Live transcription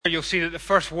You'll see that the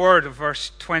first word of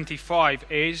verse 25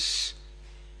 is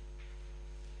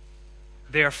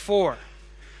therefore.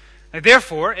 Now,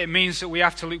 therefore, it means that we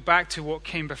have to look back to what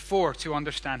came before to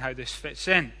understand how this fits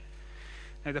in.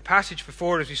 Now, the passage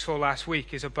before, as we saw last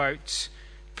week, is about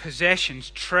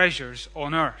possessions, treasures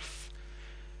on earth.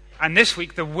 And this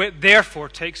week, the therefore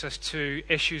takes us to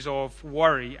issues of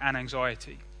worry and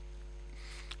anxiety.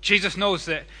 Jesus knows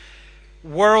that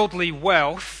worldly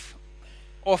wealth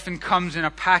often comes in a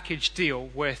package deal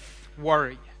with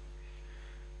worry.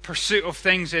 Pursuit of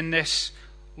things in this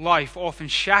life often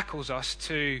shackles us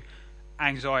to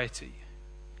anxiety.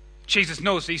 Jesus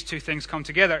knows these two things come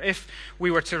together. If we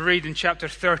were to read in chapter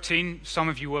 13, some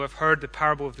of you will have heard the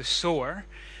parable of the sower.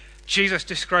 Jesus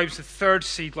describes the third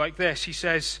seed like this. He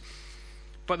says,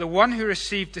 "But the one who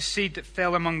received the seed that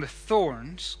fell among the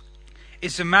thorns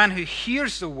is the man who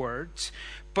hears the words,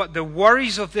 but the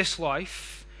worries of this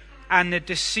life and the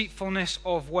deceitfulness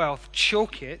of wealth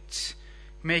choke it,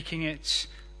 making it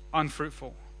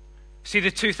unfruitful." See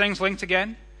the two things linked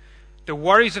again? The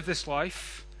worries of this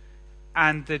life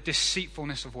and the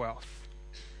deceitfulness of wealth.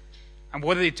 And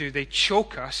what do? They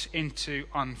choke us into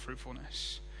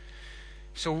unfruitfulness.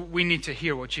 So we need to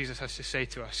hear what Jesus has to say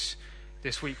to us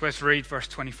this week. Let's read verse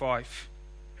 25.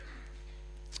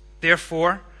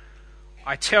 "Therefore,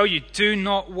 I tell you, do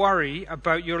not worry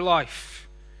about your life,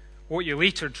 what you'll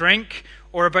eat or drink,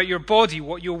 or about your body,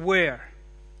 what you'll wear.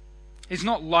 Is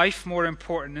not life more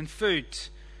important than food,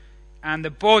 and the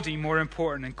body more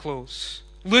important than clothes?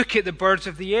 Look at the birds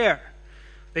of the air.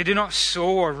 They do not sow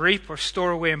or reap or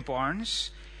store away in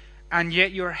barns, and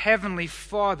yet your heavenly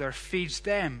Father feeds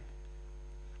them.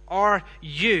 Are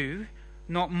you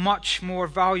not much more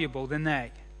valuable than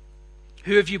they?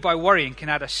 Who of you by worrying can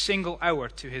add a single hour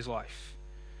to his life?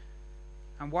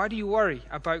 And why do you worry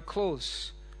about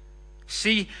clothes?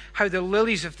 See how the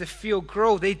lilies of the field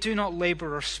grow. They do not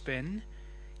labor or spin.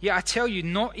 Yet I tell you,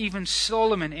 not even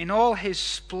Solomon in all his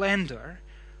splendor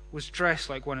was dressed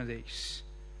like one of these.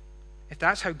 If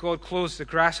that's how God clothes the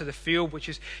grass of the field, which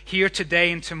is here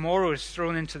today and tomorrow is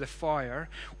thrown into the fire,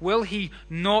 will he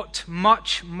not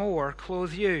much more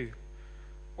clothe you,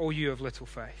 O you of little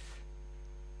faith?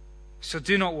 So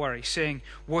do not worry, saying,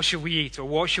 what shall we eat, or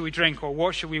what shall we drink, or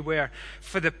what shall we wear?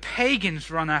 For the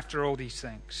pagans run after all these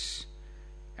things,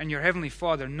 and your heavenly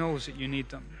Father knows that you need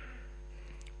them.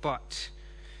 But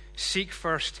seek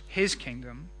first his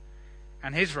kingdom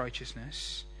and his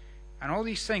righteousness, and all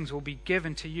these things will be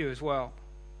given to you as well.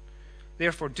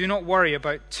 Therefore, do not worry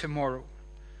about tomorrow,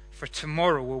 for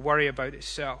tomorrow will worry about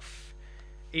itself.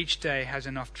 Each day has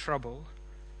enough trouble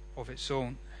of its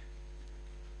own."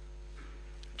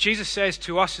 Jesus says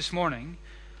to us this morning,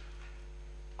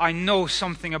 I know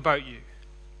something about you.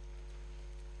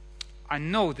 I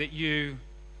know that you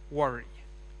worry.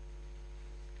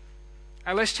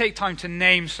 Now let's take time to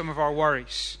name some of our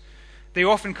worries. They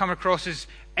often come across as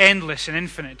endless and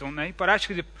infinite, don't they? But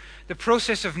actually the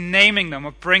process of naming them,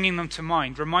 of bringing them to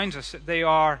mind, reminds us that they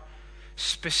are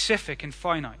specific and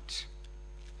finite.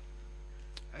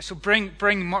 So bring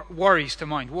worries to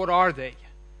mind. What are they?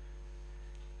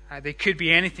 They could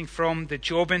be anything from the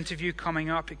job interview coming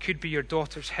up. It could be your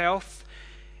daughter's health.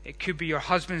 It could be your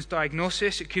husband's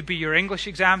diagnosis. It could be your English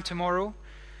exam tomorrow.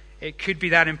 It could be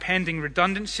that impending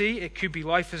redundancy. It could be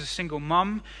life as a single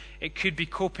mum. It could be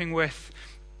coping with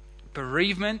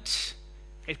bereavement.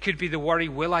 It could be the worry,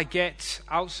 will I get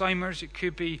Alzheimer's? It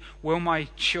could be, will my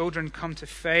children come to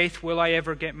faith? Will I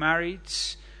ever get married?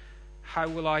 How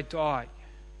will I die?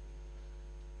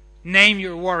 Name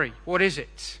your worry. What is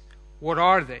it? What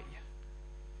are they?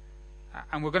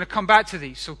 And we're going to come back to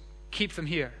these, so keep them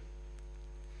here.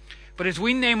 But as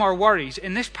we name our worries,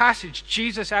 in this passage,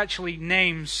 Jesus actually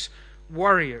names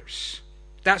warriors.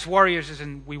 That's warriors as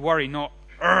in we worry, not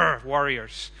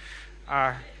warriors.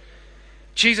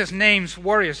 Jesus names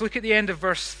warriors. Look at the end of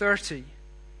verse 30.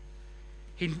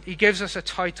 He gives us a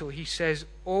title. He says,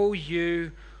 O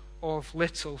you of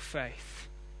little faith.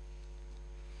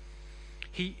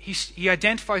 He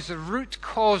identifies the root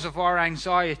cause of our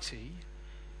anxiety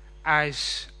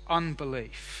as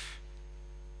unbelief.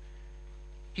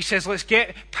 He says, let's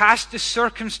get past the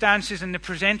circumstances and the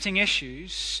presenting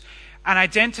issues and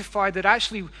identify that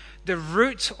actually the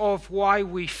root of why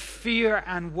we fear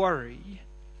and worry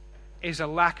is a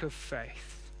lack of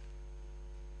faith.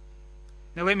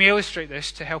 Now let me illustrate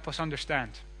this to help us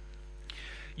understand.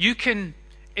 You can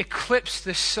eclipse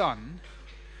the sun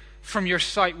from your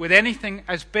sight with anything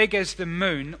as big as the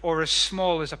moon or as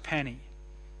small as a penny.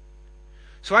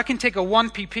 So I can take a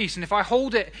 1p piece, and if I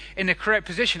hold it in the correct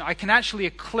position, I can actually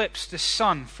eclipse the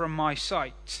sun from my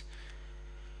sight.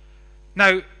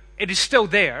 Now, it is still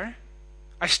there,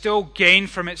 I still gain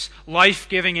from its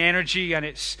life-giving energy and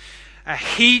its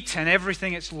heat and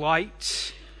everything its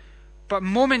light. But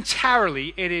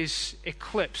momentarily it is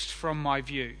eclipsed from my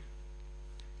view.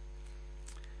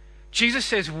 Jesus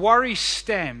says worry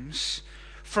stems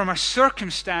from a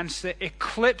circumstance that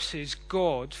eclipses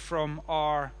God from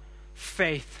our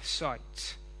faith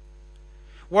sight.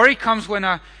 Worry comes when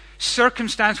a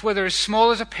circumstance, whether as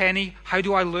small as a penny, how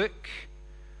do I look,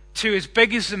 to as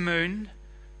big as the moon,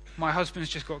 my husband's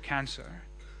just got cancer.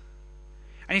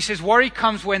 And he says worry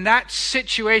comes when that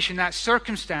situation, that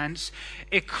circumstance,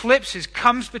 eclipses,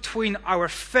 comes between our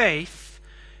faith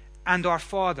and our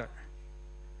Father.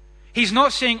 He's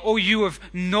not saying, oh, you have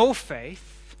no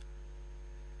faith.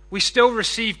 We still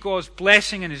receive God's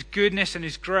blessing and His goodness and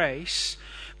His grace,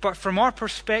 but from our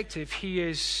perspective, He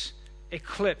is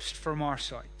eclipsed from our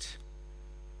sight.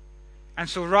 And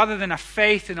so rather than a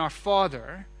faith in our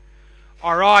Father,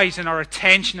 our eyes and our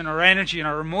attention and our energy and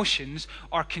our emotions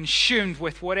are consumed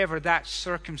with whatever that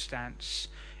circumstance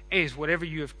is, whatever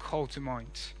you have called to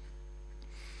mind.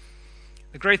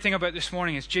 The great thing about this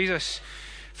morning is Jesus,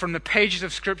 from the pages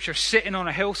of Scripture, sitting on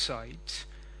a hillside,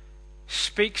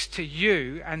 speaks to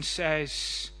you and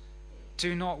says,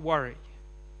 do not worry.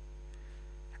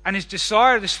 And His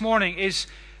desire this morning is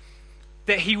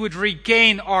that He would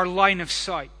regain our line of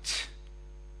sight,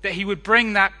 that He would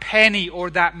bring that penny or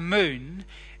that moon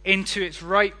into its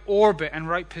right orbit and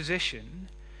right position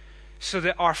so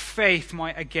that our faith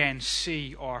might again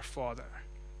see our Father.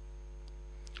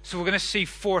 So we're going to see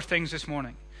 4 things this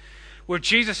morning, where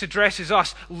Jesus addresses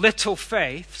us, little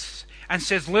faiths, and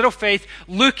says, little faith,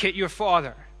 look at your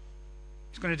Father.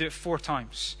 He's going to do it 4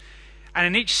 times. And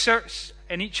in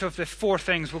each of the 4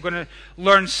 things, we're going to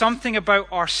learn something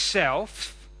about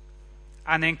ourselves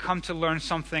and then come to learn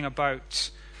something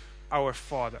about our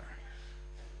Father.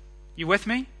 You with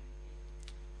me?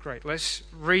 Great. Let's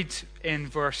read in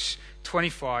verse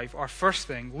 25. Our first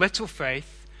thing, little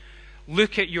faith,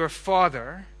 look at your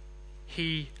Father,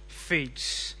 He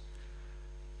feeds.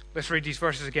 Let's read these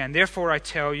verses again. Therefore I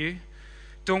tell you,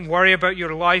 don't worry about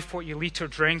your life, what you'll eat or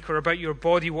drink, or about your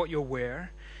body, what you'll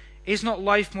wear. Is not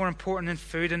life more important than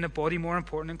food, and the body more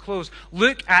important than clothes?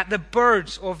 Look at the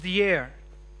birds of the air.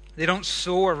 They don't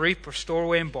sow or reap or store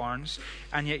away in barns,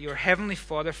 and yet your heavenly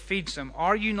Father feeds them.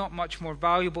 Are you not much more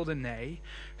valuable than they?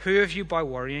 Who of you by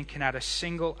worrying can add a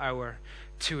single hour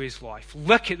to his life?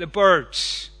 Look at the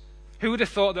birds. Who would have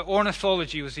thought that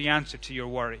ornithology was the answer to your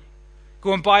worry?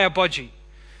 Go and buy a budgie.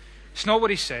 It's not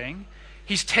what He's saying.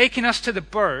 He's taking us to the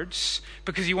birds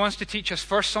because He wants to teach us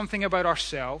first something about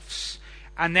ourselves,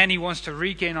 and then He wants to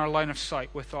regain our line of sight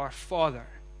with our Father.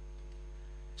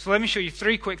 So let me show you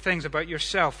 3 quick things about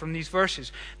yourself from these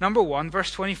verses. Number 1,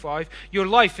 verse 25, your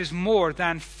life is more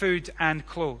than food and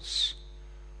clothes.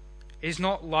 Is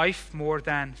not life more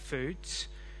than food?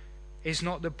 Is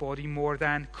not the body more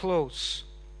than clothes?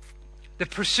 The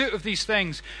pursuit of these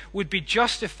things would be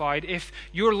justified if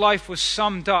your life was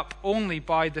summed up only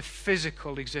by the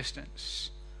physical existence.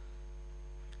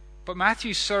 But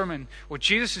Matthew's sermon, or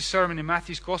Jesus' sermon in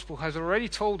Matthew's Gospel, has already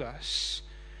told us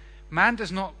man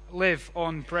does not live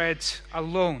on bread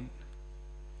alone,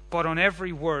 but on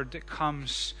every word that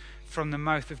comes from the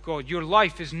mouth of God. Your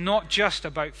life is not just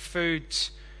about food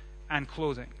and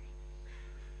clothing.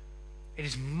 It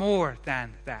is more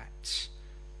than that.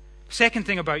 Second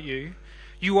thing about you,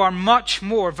 you are much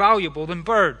more valuable than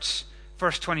birds.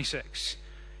 Verse 26.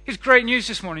 Here's great news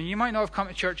this morning. You might not have come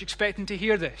to church expecting to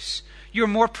hear this. You're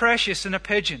more precious than a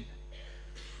pigeon,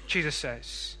 Jesus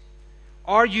says.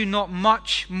 Are you not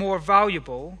much more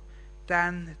valuable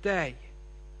than they?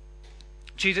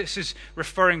 Jesus is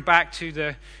referring back to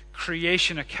the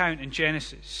creation account in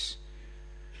Genesis,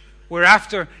 where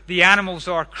after the animals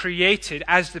are created,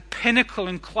 as the pinnacle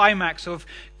and climax of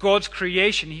God's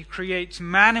creation, He creates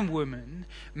man and woman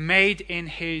made in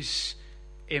His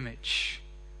image.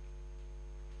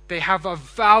 They have a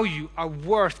value, a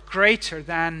worth greater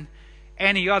than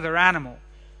any other animal.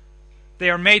 They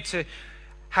are made to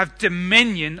have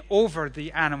dominion over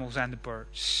the animals and the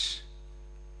birds.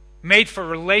 Made for a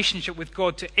relationship with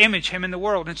God, to image Him in the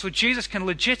world. And so Jesus can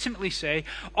legitimately say,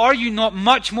 are you not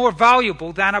much more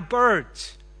valuable than a bird?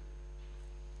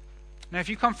 Now, if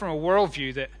you come from a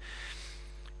worldview that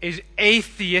is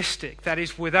atheistic, that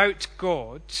is without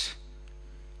God,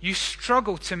 you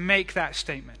struggle to make that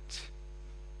statement.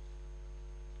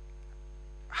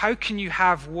 How can you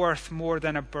have worth more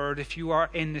than a bird if you are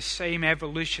in the same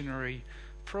evolutionary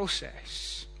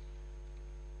process?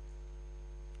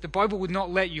 The Bible would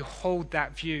not let you hold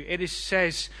that view. It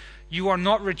says you are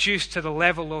not reduced to the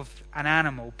level of an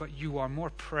animal, but you are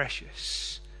more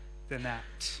precious than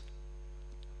that.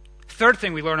 third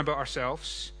thing we learn about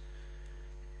ourselves,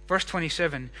 verse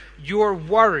 27, your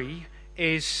worry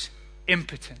is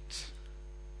impotent.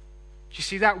 Do you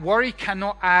see that? Worry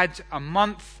cannot add a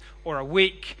month or a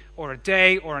week or a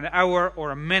day or an hour or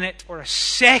a minute or a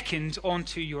second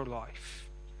onto your life.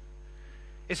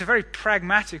 It's a very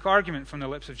pragmatic argument from the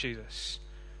lips of Jesus.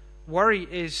 Worry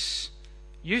is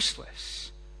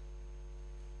useless.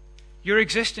 Your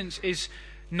existence is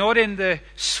not in the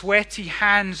sweaty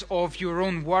hands of your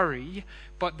own worry,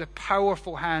 but the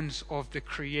powerful hands of the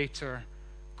Creator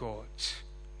God.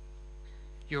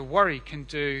 Your worry can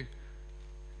do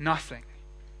nothing.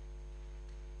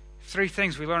 Three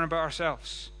things we learn about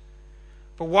ourselves.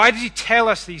 But why does he tell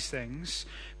us these things?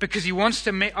 Because he wants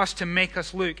to make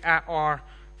us look at our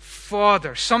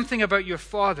Father. Something about your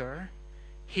Father,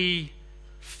 he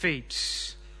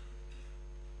feeds.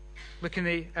 Look in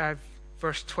the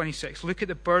verse 26. Look at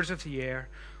the birds of the air.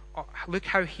 Look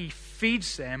how he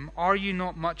feeds them. Are you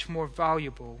not much more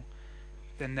valuable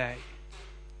than they?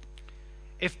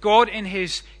 If God in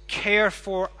his care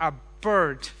for a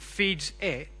bird feeds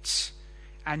it,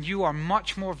 and you are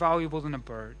much more valuable than a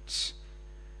bird,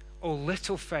 oh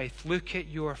little faith, look at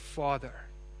your Father.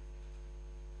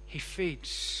 He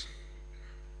feeds.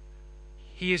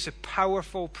 He is a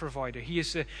powerful provider. He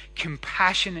is a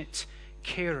compassionate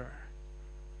carer.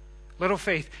 Little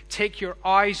faith, take your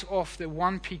eyes off the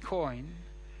 1p coin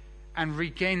and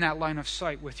regain that line of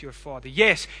sight with your Father.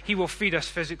 Yes, he will feed us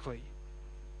physically.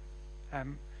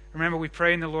 Remember, we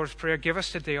pray in the Lord's Prayer, give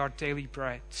us today our daily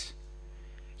bread.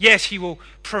 Yes, he will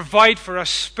provide for us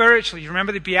spiritually.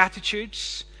 Remember the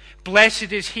Beatitudes?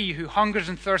 Blessed is he who hungers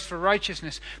and thirsts for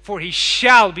righteousness, for he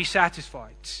shall be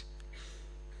satisfied.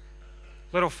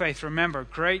 Little faith, remember,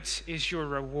 great is your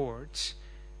reward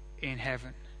in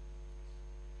heaven.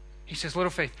 He says,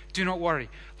 little faith, do not worry.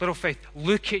 Little faith,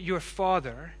 look at your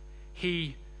Father.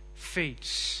 He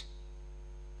feeds.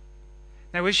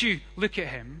 Now, as you look at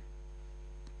him,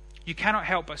 you cannot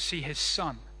help but see his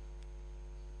Son,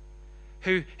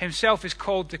 who himself is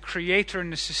called the creator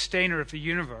and the sustainer of the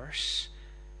universe.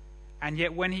 And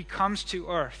yet when he comes to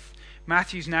earth,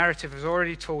 Matthew's narrative has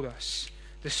already told us,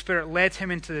 the Spirit led him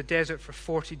into the desert for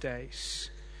 40 days.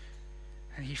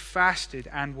 And he fasted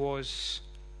and was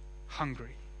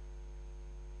hungry.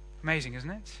 Amazing, isn't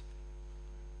it?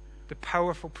 The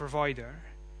powerful provider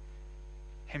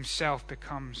himself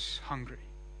becomes hungry.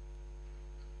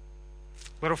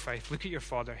 Little faith, look at your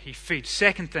Father. He feeds.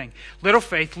 Second thing, little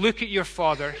faith, look at your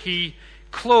Father. He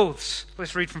clothes.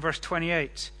 Let's read from verse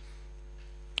 28.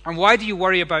 And why do you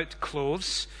worry about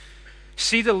clothes?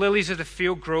 See the lilies of the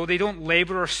field grow. They don't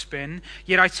labor or spin.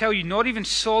 Yet I tell you, not even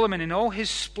Solomon in all his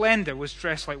splendor was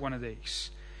dressed like one of these.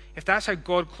 If that's how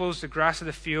God clothes the grass of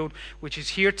the field, which is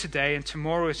here today and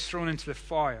tomorrow is thrown into the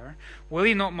fire, will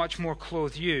he not much more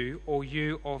clothe you, O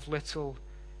you of little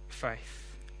faith?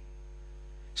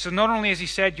 So not only has he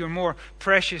said you're more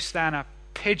precious than a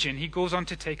pigeon, he goes on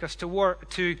to take us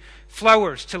to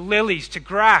flowers, to lilies, to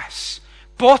grass.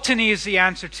 Botany is the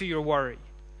answer to your worry.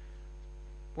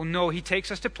 Well, no, he takes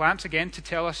us to plants again to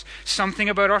tell us something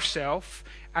about ourselves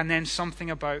and then something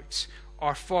about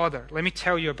our Father. Let me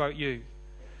tell you about you.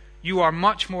 You are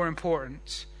much more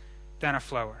important than a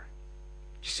flower.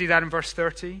 Do you see that in verse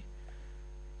 30?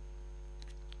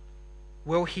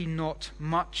 Will he not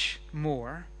much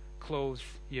more clothe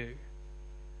you?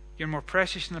 You're more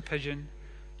precious than a pigeon.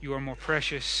 You are more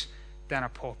precious than a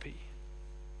poppy.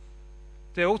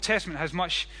 The Old Testament has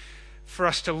much for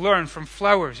us to learn from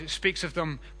flowers. It speaks of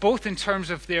them both in terms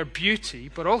of their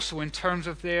beauty, but also in terms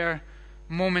of their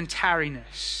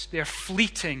momentariness, their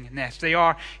fleetingness. They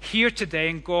are here today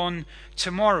and gone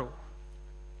tomorrow.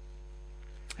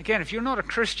 Again, if you're not a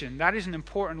Christian, that is an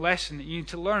important lesson that you need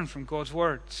to learn from God's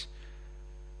words.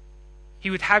 He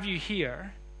would have you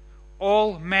hear,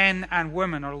 all men and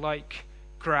women are like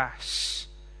grass,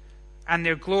 and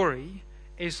their glory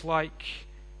is like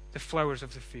the flowers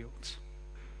of the field.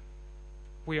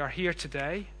 We are here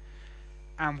today,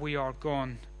 and we are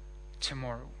gone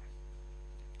tomorrow.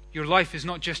 Your life is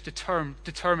not just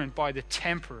determined by the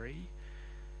temporary,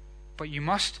 but you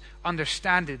must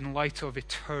understand it in light of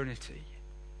eternity.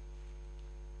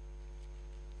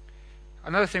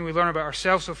 Another thing we learn about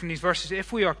ourselves from these verses,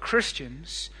 if we are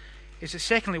Christians, is that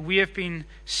secondly, we have been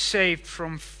saved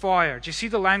from fire. Do you see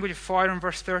the language of fire in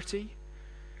verse 30?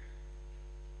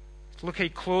 Look how he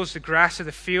clothes the grass of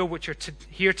the field, which are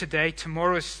here today,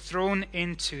 tomorrow is thrown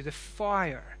into the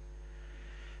fire.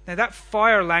 Now that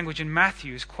fire language in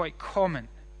Matthew is quite common.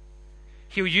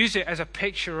 He'll use it as a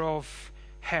picture of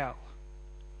hell.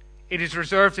 It is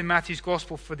reserved in Matthew's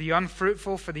Gospel for the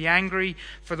unfruitful, for the angry,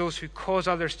 for those who cause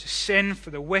others to sin, for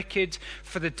the wicked,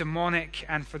 for the demonic,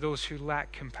 and for those who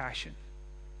lack compassion.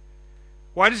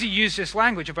 Why does he use this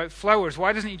language about flowers?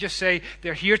 Why doesn't he just say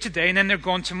they're here today and then they're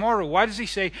gone tomorrow? Why does he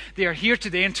say they are here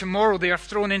today and tomorrow they are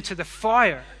thrown into the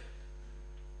fire?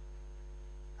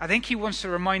 I think he wants to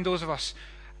remind those of us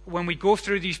when we go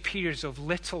through these periods of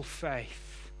little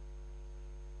faith,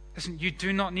 listen, you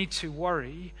do not need to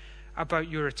worry about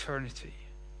your eternity.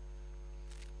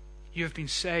 You have been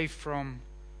saved from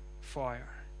fire.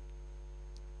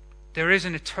 There is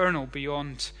an eternal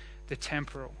beyond the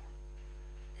temporal.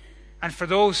 And for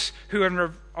those who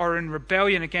are in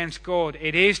rebellion against God,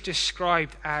 it is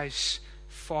described as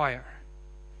fire.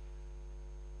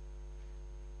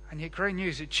 And yet great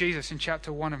news that Jesus in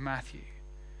chapter 1 of Matthew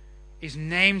is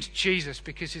named Jesus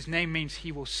because his name means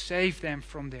he will save them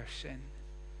from their sin.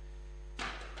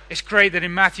 It's great that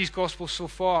in Matthew's Gospel so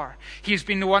far, he has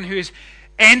been the one who has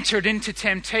entered into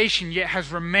temptation yet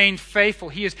has remained faithful.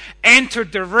 He has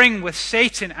entered the ring with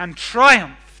Satan and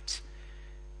triumphed.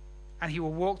 And he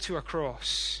will walk to a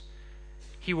cross.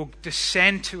 He will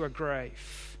descend to a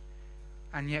grave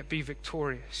and yet be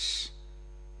victorious.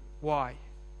 Why?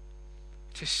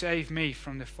 To save me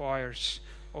from the fires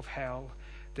of hell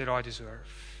that I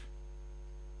deserve.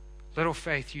 Little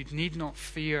faith, you need not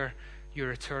fear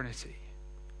your eternity.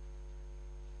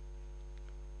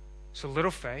 So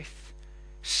little faith,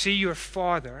 see your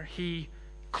Father, he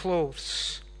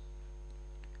clothes.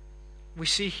 We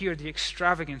see here the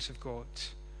extravagance of God.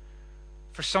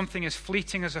 For something as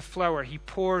fleeting as a flower, he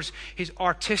pours his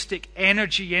artistic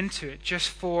energy into it just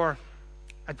for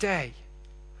a day.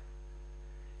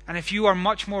 And if you are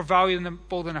much more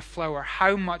valuable than a flower,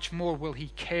 how much more will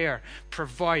he care,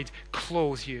 provide,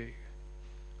 clothe you,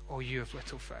 O you of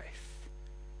little faith?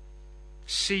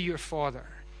 See your Father,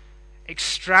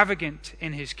 extravagant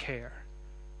in his care,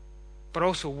 but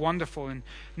also wonderful in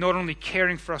not only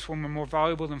caring for us when we're more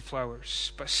valuable than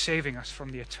flowers, but saving us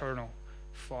from the eternal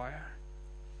fire.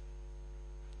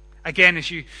 Again, as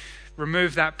you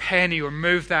remove that penny or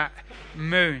move that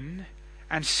moon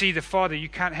and see the Father, you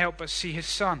can't help but see his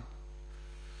Son.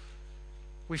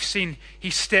 We've seen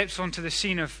he steps onto the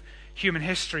scene of human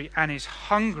history and is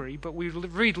hungry, but we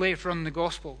read later on in the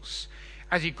Gospels,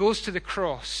 as he goes to the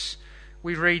cross,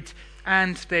 we read,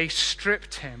 and they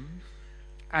stripped him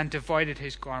and divided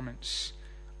his garments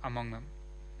among them.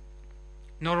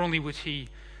 Not only would he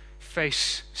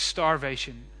face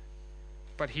starvation,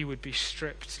 but he would be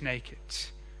stripped naked,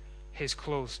 his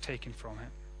clothes taken from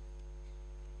him.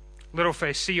 Little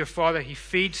faith, see your Father, he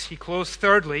feeds, he clothes.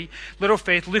 Thirdly, little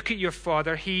faith, look at your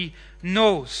Father, he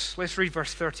knows. Let's read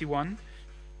verse 31.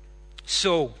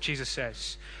 So, Jesus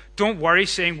says, don't worry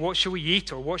saying, what shall we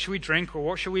eat, or what shall we drink, or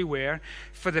what shall we wear?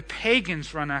 For the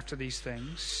pagans run after these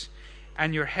things,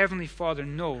 and your heavenly Father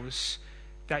knows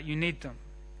that you need them.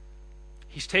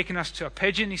 He's taken us to a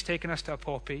pigeon, he's taken us to a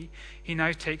poppy. He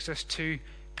now takes us to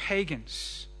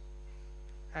pagans.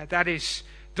 That is,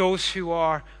 those who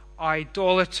are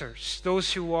idolaters,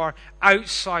 those who are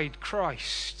outside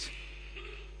Christ.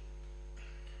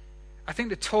 I think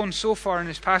the tone so far in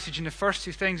this passage in the first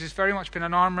two things has very much been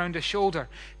an arm round the shoulder.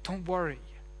 Don't worry.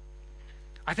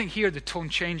 I think here the tone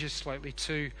changes slightly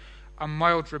to a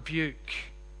mild rebuke.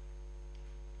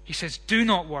 He says, do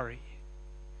not worry.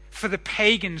 For the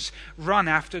pagans run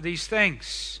after these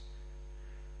things.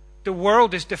 The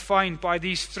world is defined by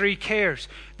these three cares.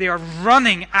 They are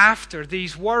running after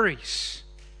these worries.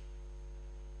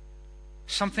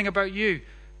 Something about you.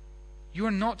 You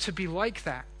are not to be like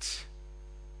that.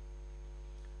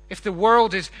 If the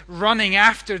world is running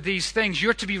after these things,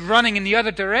 you're to be running in the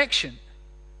other direction.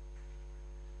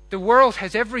 The world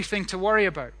has everything to worry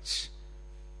about.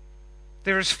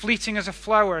 They're as fleeting as a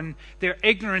flower, and they're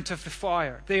ignorant of the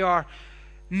fire. They are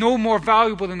no more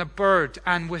valuable than a bird,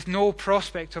 and with no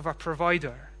prospect of a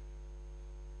provider.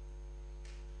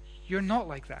 You're not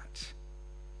like that.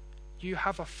 You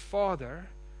have a Father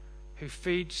who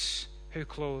feeds, who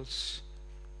clothes,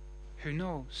 who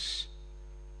knows.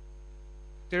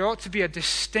 There ought to be a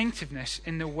distinctiveness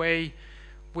in the way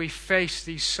we face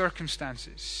these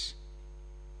circumstances.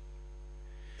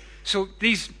 So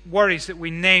these worries that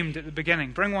we named at the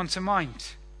beginning, bring one to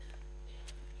mind.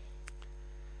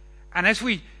 And as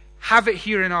we have it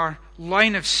here in our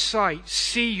line of sight,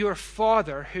 see your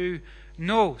Father who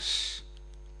knows.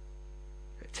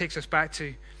 It takes us back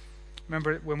to,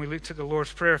 remember when we looked at the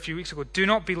Lord's Prayer a few weeks ago, do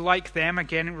not be like them,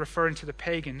 again referring to the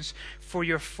pagans, for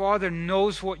your Father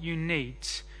knows what you need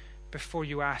before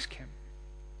you ask him.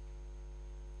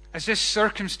 As this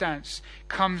circumstance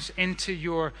comes into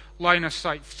your line of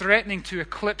sight, threatening to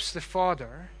eclipse the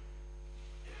Father,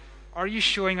 are you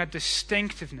showing a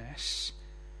distinctiveness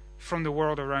from the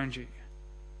world around you?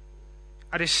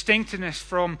 A distinctiveness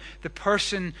from the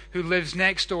person who lives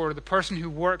next door, or the person who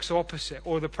works opposite,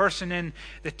 or the person in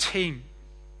the team,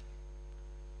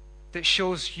 that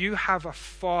shows you have a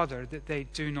Father that they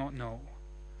do not know.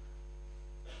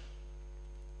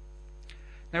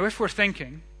 Now, if we're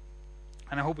thinking,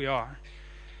 and I hope we are,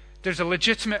 there's a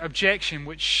legitimate objection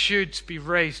which should be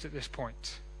raised at this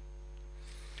point.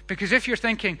 Because if you're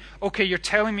thinking, okay, you're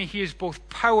telling me he is both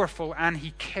powerful and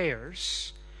he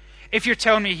cares. If you're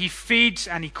telling me he feeds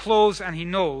and he clothes and he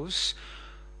knows,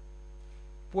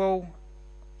 well,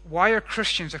 why are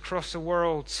Christians across the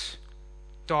world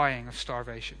dying of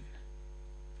starvation?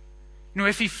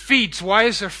 If he feeds, why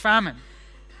is there famine?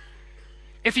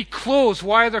 If he clothes,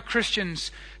 why are there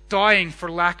Christians dying for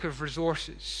lack of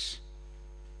resources?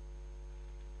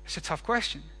 It's a tough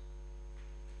question.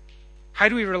 How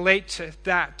do we relate to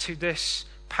that, to this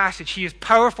passage? He is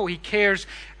powerful, he cares,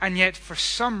 and yet for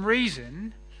some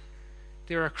reason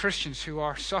there are Christians who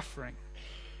are suffering.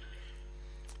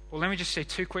 Well, let me just say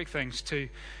two quick things to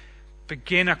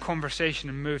begin a conversation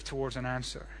and move towards an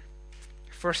answer.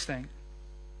 First thing,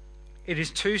 it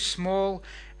is too small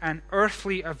and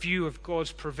earthly a view of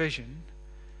God's provision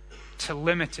to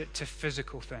limit it to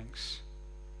physical things.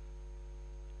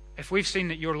 If we've seen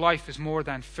that your life is more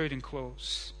than food and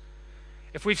clothes,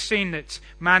 if we've seen that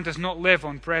man does not live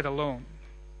on bread alone,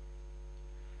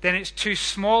 then it's too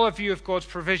small a view of God's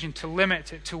provision to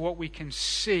limit it to what we can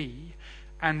see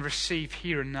and receive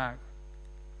here and now.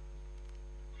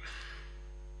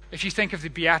 If you think of the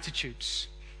Beatitudes,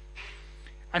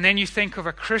 and then you think of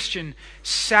a Christian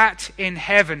sat in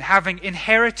heaven, having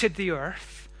inherited the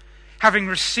earth, having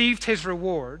received his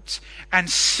rewards, and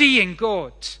seeing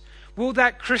God, will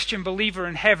that Christian believer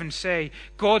in heaven say,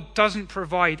 God doesn't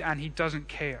provide and he doesn't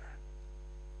care?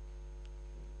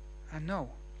 And no.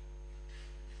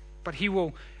 But he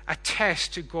will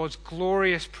attest to God's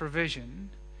glorious provision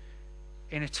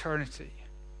in eternity.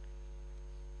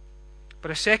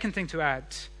 But a second thing to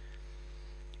add,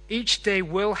 each day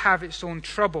will have its own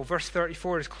trouble. Verse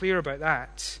 34 is clear about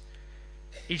that.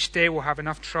 Each day will have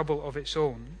enough trouble of its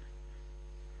own.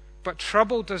 But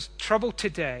trouble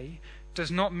today does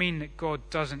not mean that God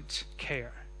doesn't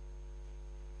care.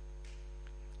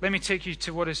 Let me take you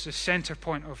to what is the center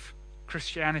point of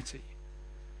Christianity.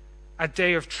 A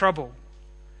day of trouble,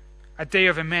 a day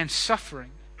of immense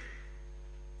suffering.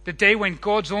 The day when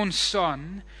God's own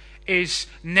Son is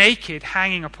naked,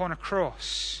 hanging upon a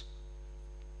cross.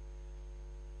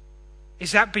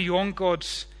 Is that beyond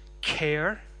God's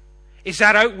care? Is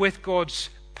that out with God's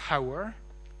power?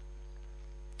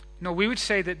 No, we would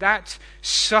say that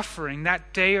suffering,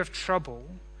 that day of trouble,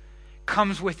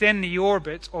 comes within the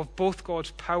orbit of both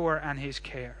God's power and his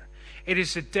care. It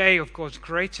is the day of God's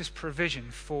greatest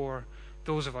provision for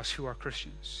those of us who are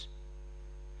Christians.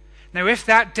 Now, if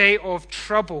that day of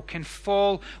trouble can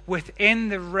fall within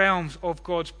the realms of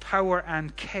God's power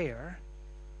and care,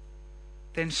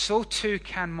 then so too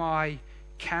can my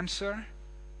cancer,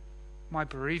 my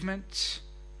bereavement,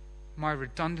 my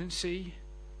redundancy,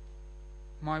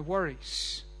 my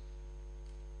worries.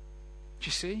 Do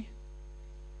you see?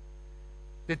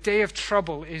 The day of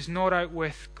trouble is not out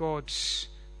with God's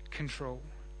control.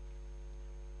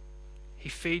 He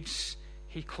feeds,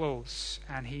 he clothes,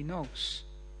 and he knows.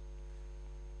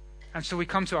 And so we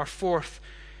come to our fourth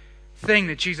thing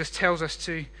that Jesus tells us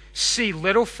to see: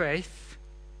 little faith,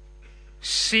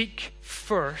 seek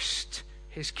first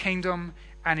his kingdom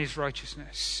and his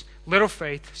righteousness. Little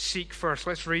faith, seek first.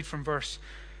 Let's read from verse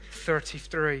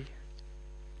 33.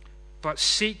 But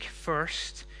seek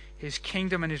first his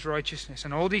kingdom and his righteousness,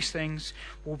 and all these things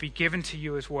will be given to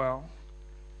you as well.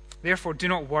 Therefore, do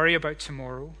not worry about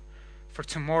tomorrow, for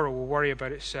tomorrow will worry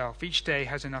about itself. Each day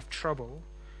has enough trouble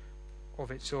of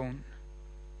its own.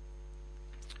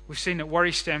 We've seen that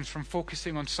worry stems from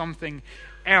focusing on something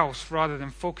else rather than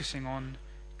focusing on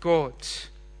God.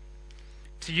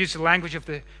 To use the language of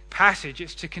the passage,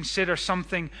 it's to consider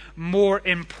something more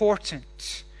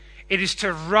important. It is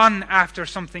to run after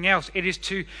something else. It is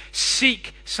to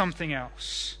seek something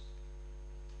else.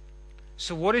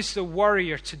 So what is the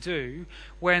worrier to do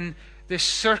when this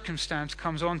circumstance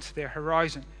comes onto their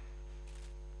horizon?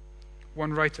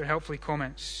 One writer helpfully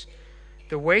comments,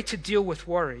 the way to deal with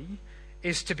worry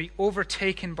is to be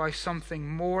overtaken by something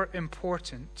more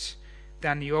important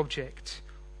than the object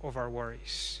of our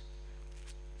worries.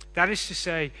 That is to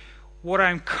say, what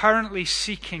I'm currently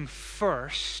seeking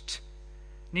first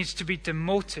needs to be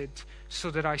demoted so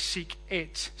that I seek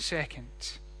it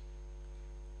second.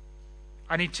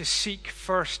 I need to seek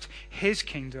first his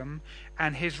kingdom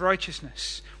and his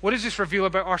righteousness. What does this reveal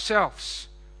about ourselves?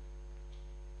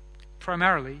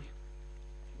 Primarily,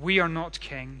 we are not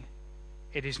king.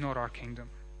 It is not our kingdom.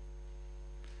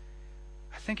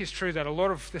 I think it's true that a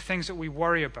lot of the things that we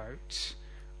worry about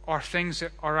are things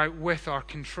that are out with our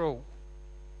control.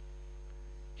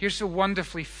 Here's the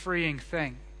wonderfully freeing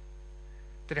thing,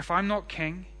 that if I'm not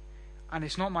king and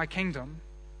it's not my kingdom,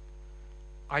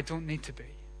 I don't need to be.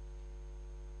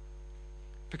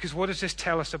 Because what does this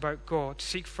tell us about God?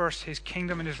 Seek first his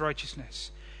kingdom and his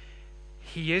righteousness.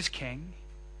 He is king,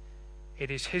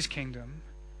 it is his kingdom,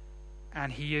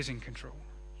 and he is in control.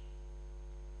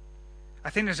 I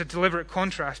think there's a deliberate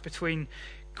contrast between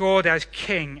God as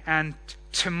king and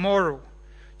tomorrow.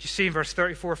 Do you see in verse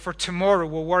 34, for tomorrow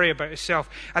will worry about itself.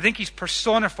 I think he's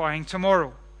personifying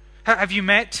tomorrow. Have you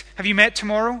met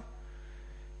tomorrow?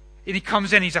 And he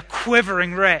comes in, he's a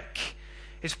quivering wreck.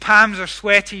 His palms are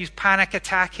sweaty, he's panic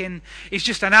attacking. He's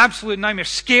just an absolute nightmare,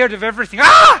 scared of everything.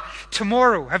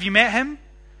 Tomorrow, have you met him?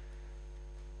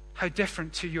 How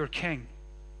different to your king.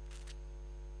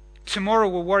 Tomorrow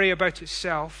will worry about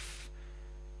itself.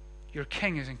 Your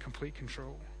king is in complete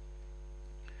control.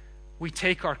 We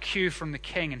take our cue from the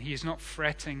king, and he is not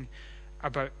fretting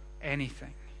about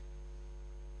anything.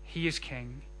 He is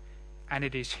king, and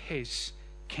it is his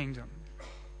kingdom.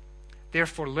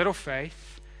 Therefore, little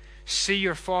faith, see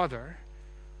your Father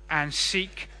and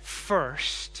seek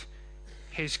first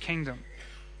his kingdom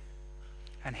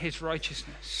and his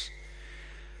righteousness.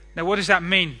 Now, what does that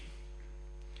mean?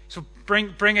 So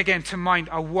bring again to mind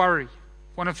a worry,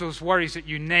 one of those worries that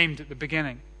you named at the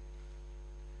beginning.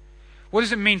 What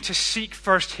does it mean to seek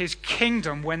first his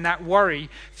kingdom when that worry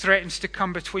threatens to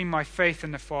come between my faith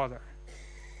and the Father?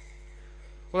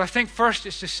 Well, I think first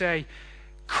it's to say,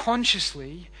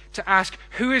 consciously, to ask,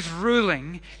 who is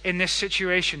ruling in this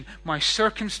situation, my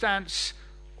circumstance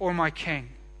or my king?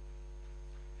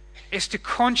 It's to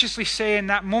consciously say in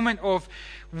that moment of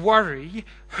worry,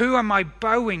 who am I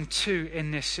bowing to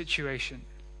in this situation?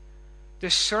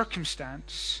 This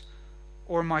circumstance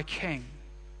or my king?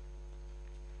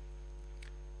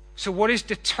 So what is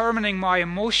determining my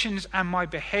emotions and my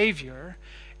behavior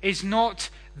is not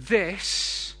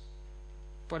this,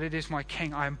 but it is my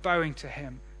king. I am bowing to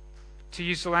him. To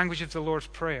use the language of the Lord's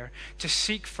Prayer, to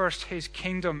seek first his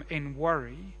kingdom in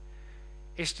worry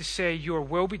is to say, your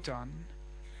will be done,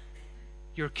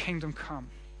 your kingdom come.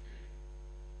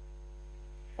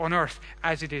 On earth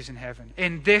as it is in heaven.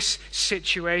 In this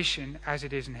situation as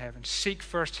it is in heaven. Seek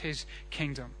first his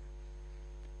kingdom.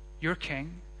 You're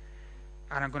king,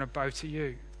 and I'm going to bow to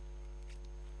you.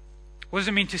 What does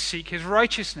it mean to seek his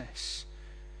righteousness?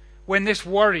 When this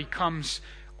worry comes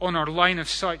on our line of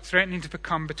sight, threatening to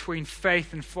become between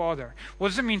faith and Father, what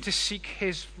does it mean to seek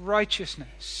his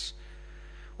righteousness?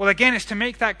 Well, again, it's to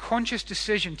make that conscious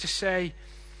decision to say,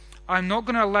 I'm not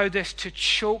going to allow this to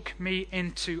choke me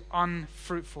into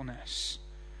unfruitfulness.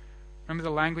 Remember the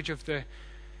language of the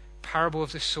parable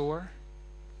of the sower?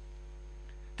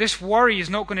 This worry is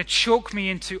not going to choke me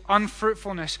into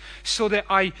unfruitfulness so that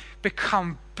I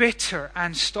become bitter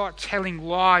and start telling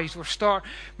lies or start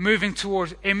moving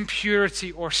towards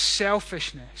impurity or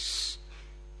selfishness.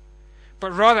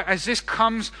 But rather, as this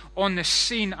comes on the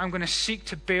scene, I'm going to seek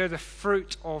to bear the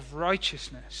fruit of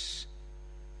righteousness.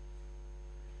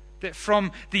 That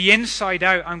from the inside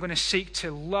out, I'm going to seek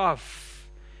to love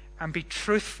and be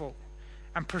truthful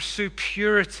and pursue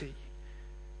purity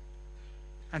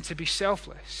and to be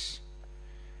selfless.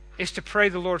 It's to pray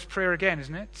the Lord's Prayer again,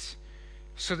 isn't it?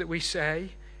 So that we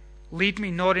say, lead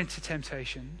me not into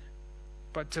temptation,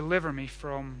 but deliver me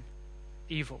from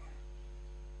evil.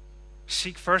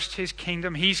 Seek first his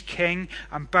kingdom. He's king.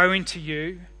 I'm bowing to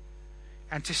you.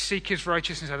 And to seek his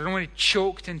righteousness. I don't want to be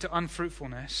choked into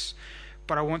unfruitfulness,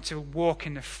 but I want to walk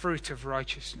in the fruit of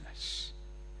righteousness.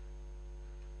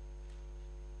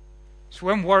 So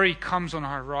when worry comes on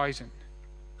our horizon,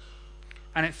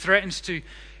 and it threatens to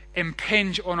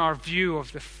impinge on our view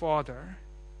of the Father,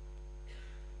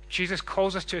 Jesus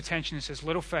calls us to attention and says,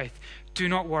 little faith, do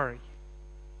not worry.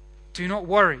 Do not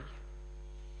worry,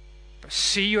 but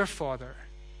see your Father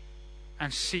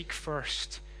and seek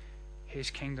first his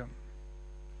kingdom.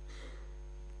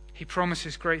 He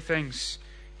promises great things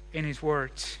in his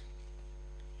words.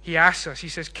 He asks us, he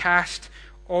says, cast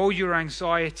all your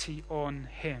anxiety on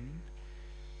him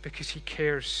because he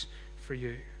cares for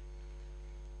you.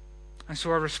 And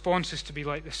so our response is to be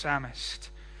like the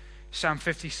psalmist. Psalm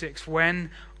 56, when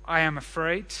I am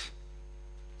afraid,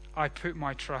 I put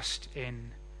my trust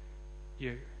in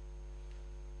you.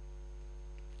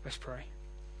 Let's pray.